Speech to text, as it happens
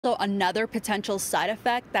So another potential side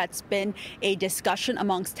effect that's been a discussion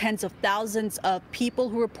amongst tens of thousands of people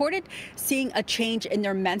who reported seeing a change in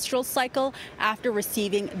their menstrual cycle after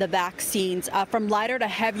receiving the vaccines, from lighter to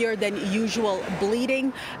heavier than usual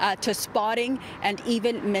bleeding, to spotting, and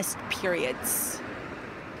even missed periods.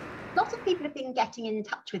 Lots of people have been getting in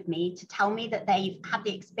touch with me to tell me that they've had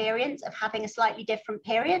the experience of having a slightly different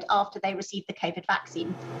period after they received the COVID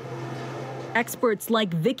vaccine. Experts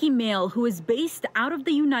like Vicky Mail, who is based out of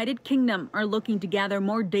the United Kingdom, are looking to gather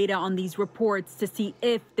more data on these reports to see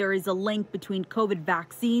if there is a link between COVID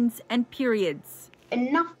vaccines and periods.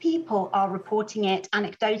 Enough people are reporting it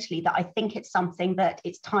anecdotally that I think it's something that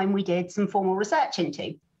it's time we did some formal research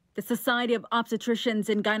into. The Society of Obstetricians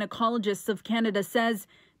and Gynecologists of Canada says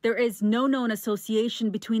there is no known association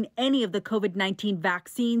between any of the COVID-19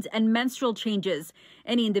 vaccines and menstrual changes.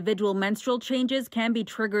 Any individual menstrual changes can be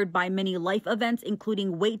triggered by many life events,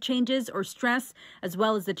 including weight changes or stress, as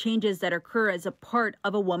well as the changes that occur as a part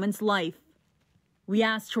of a woman's life. We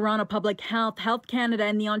asked Toronto Public Health, Health Canada,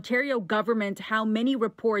 and the Ontario government how many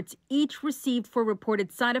reports each received for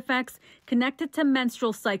reported side effects connected to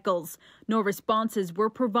menstrual cycles. No responses were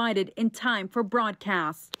provided in time for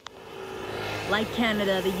broadcast. Like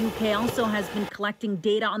Canada, the UK also has been collecting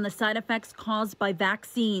data on the side effects caused by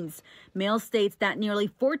vaccines. Mail states that nearly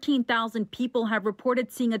 14,000 people have reported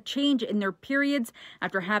seeing a change in their periods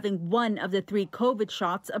after having one of the 3 COVID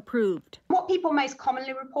shots approved. What people most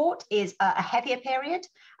commonly report is a heavier period,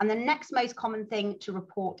 and the next most common thing to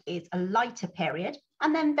report is a lighter period,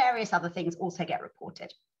 and then various other things also get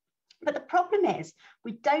reported. But the problem is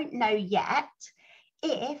we don't know yet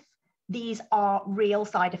if these are real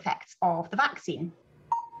side effects of the vaccine.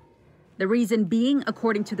 The reason being,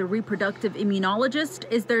 according to the reproductive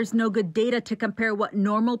immunologist, is there's no good data to compare what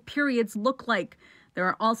normal periods look like. There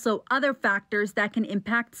are also other factors that can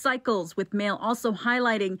impact cycles, with Mail also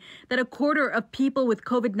highlighting that a quarter of people with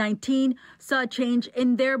COVID-19 saw a change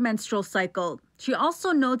in their menstrual cycle. She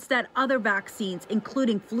also notes that other vaccines,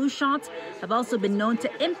 including flu shots, have also been known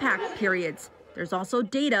to impact periods. There's also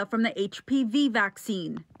data from the HPV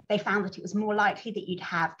vaccine. They found that it was more likely that you'd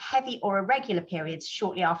have heavy or irregular periods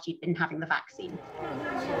shortly after you'd been having the vaccine.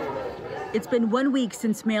 It's been 1 week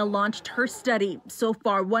since Mail launched her study. So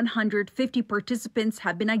far, 150 participants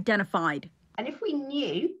have been identified. And if we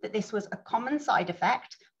knew that this was a common side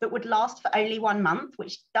effect that would last for only 1 month,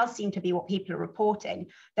 which does seem to be what people are reporting,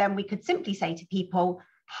 then we could simply say to people,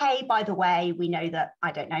 hey, by the way, we know that,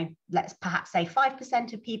 I don't know, let's perhaps say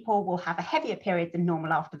 5% of people will have a heavier period than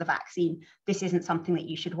normal after the vaccine. This isn't something that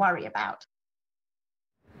you should worry about.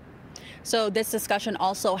 So this discussion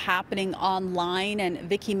also happening online, and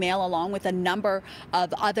Vicky Mail, along with a number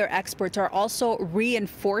of other experts, are also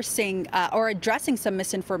reinforcing or addressing some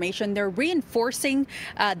misinformation. They're reinforcing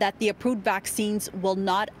that the approved vaccines will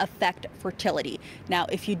not affect fertility. Now,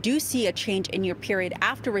 if you do see a change in your period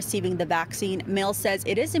after receiving the vaccine, Mail says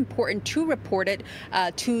it is important to report it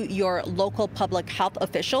to your local public health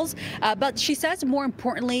officials. But she says, more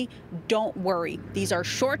importantly, don't worry. These are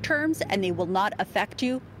short terms and they will not affect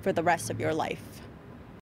you for the rest of your life.